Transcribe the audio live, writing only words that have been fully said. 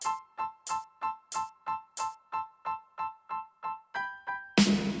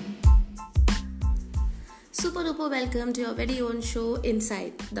Super duper welcome to your very own show,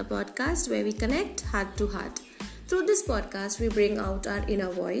 Inside, the podcast where we connect heart to heart. Through this podcast, we bring out our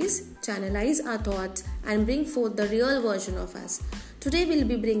inner voice, channelize our thoughts, and bring forth the real version of us. Today, we'll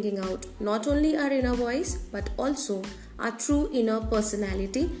be bringing out not only our inner voice, but also our true inner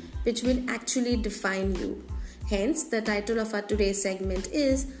personality, which will actually define you. Hence, the title of our today's segment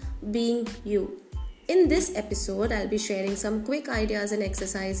is Being You. In this episode, I'll be sharing some quick ideas and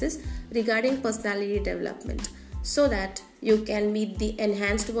exercises regarding personality development so that you can meet the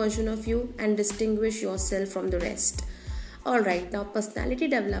enhanced version of you and distinguish yourself from the rest. Alright, now personality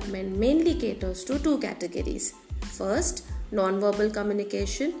development mainly caters to two categories. First, non-verbal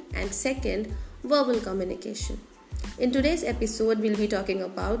communication, and second, verbal communication. In today's episode, we'll be talking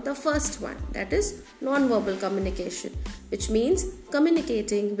about the first one, that is non-verbal communication, which means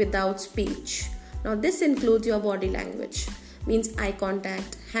communicating without speech. Now this includes your body language, means eye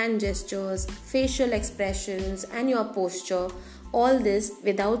contact, hand gestures, facial expressions and your posture, all this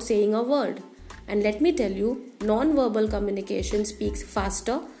without saying a word. And let me tell you, non-verbal communication speaks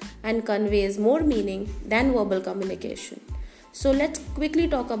faster and conveys more meaning than verbal communication. So let's quickly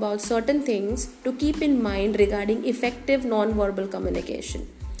talk about certain things to keep in mind regarding effective non-verbal communication.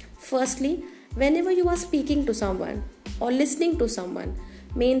 Firstly, whenever you are speaking to someone or listening to someone,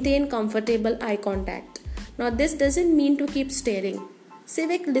 maintain comfortable eye contact. Now this doesn't mean to keep staring.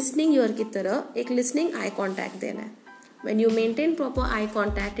 सिर्फ एक listening ear की तरह एक listening eye contact देना है. When you maintain proper eye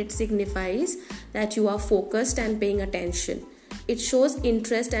contact, it signifies that you are focused and paying attention. It shows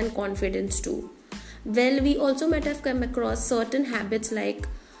interest and confidence too. Well, we also might have come across certain habits like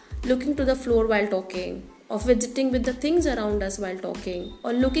looking to the floor while talking, or fidgeting with the things around us while talking,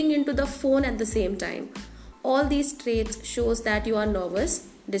 or looking into the phone at the same time. All these traits shows that you are nervous,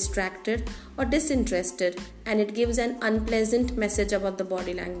 distracted or disinterested, and it gives an unpleasant message about the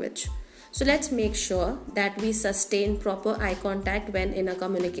body language. So let's make sure that we sustain proper eye contact when in a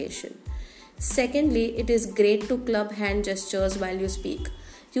communication. Secondly, it is great to club hand gestures while you speak.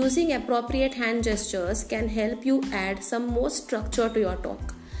 Using appropriate hand gestures can help you add some more structure to your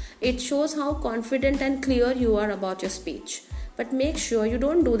talk. It shows how confident and clear you are about your speech. But make sure you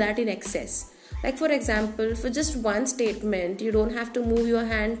don't do that in excess. Like for example, for just one statement, you don't have to move your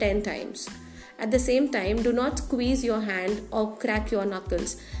hand 10 times. At the same time, do not squeeze your hand or crack your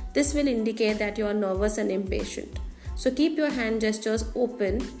knuckles. This will indicate that you are nervous and impatient. So keep your hand gestures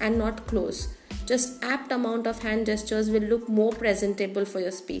open and not close. Just apt amount of hand gestures will look more presentable for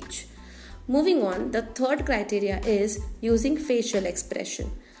your speech. Moving on, the third criteria is using facial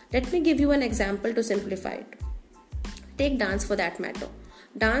expression. Let me give you an example to simplify it. Take dance for that matter.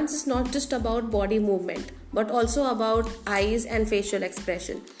 Dance is not just about body movement, but also about eyes and facial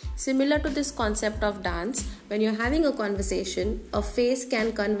expression. Similar to this concept of dance, when you're having a conversation, a face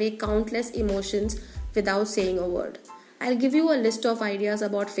can convey countless emotions without saying a word. I'll give you a list of ideas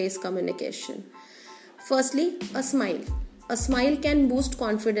about face communication. Firstly, a smile. A smile can boost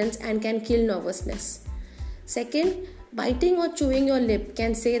confidence and can kill nervousness. Second, biting or chewing your lip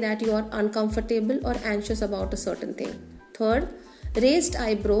can say that you are uncomfortable or anxious about a certain thing. Third, raised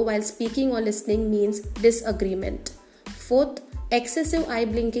eyebrow while speaking or listening means disagreement. Fourth, excessive eye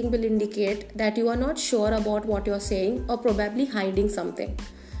blinking will indicate that you are not sure about what you are saying or probably hiding something.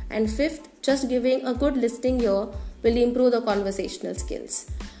 And fifth, just giving a good listening ear will improve the conversational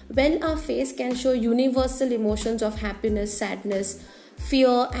skills. When our face can show universal emotions of happiness, sadness,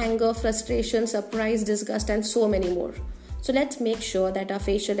 fear, anger, frustration, surprise, disgust, and so many more. So let's make sure that our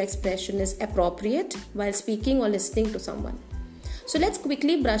facial expression is appropriate while speaking or listening to someone. So let's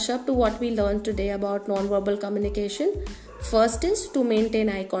quickly brush up to what we learned today about non-verbal communication. First is to maintain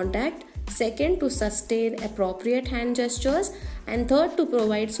eye contact. Second, to sustain appropriate hand gestures. And third, to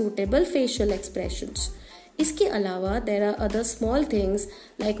provide suitable facial expressions. इसके अलावा, there are other small things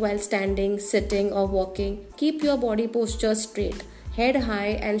like while standing, sitting or walking, keep your body posture straight, head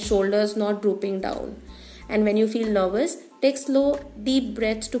high and shoulders not drooping down. And when you feel nervous, take slow, deep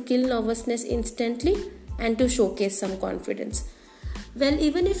breaths to kill nervousness instantly and to showcase some confidence. Well,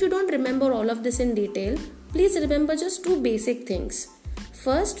 even if you don't remember all of this in detail, please remember just two basic things.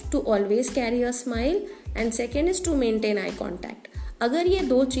 First, to always carry a smile, and second is to maintain eye contact. अगर ये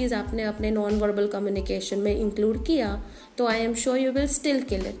दो चीज़ आपने अपने non verbal communication में include किया तो I am sure you will still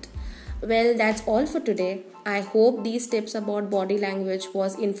kill it. Well, that's all for today. I hope these tips about body language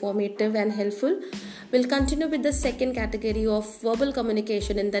was informative and helpful. We'll continue with the second category of verbal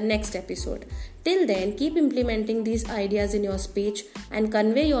communication in the next episode. Till then, keep implementing these ideas in your speech and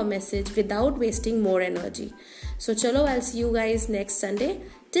convey your message without wasting more energy. So chalo, I'll see you guys next Sunday.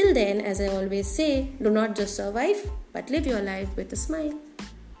 Till then, as I always say, do not just survive, but live your life with a smile.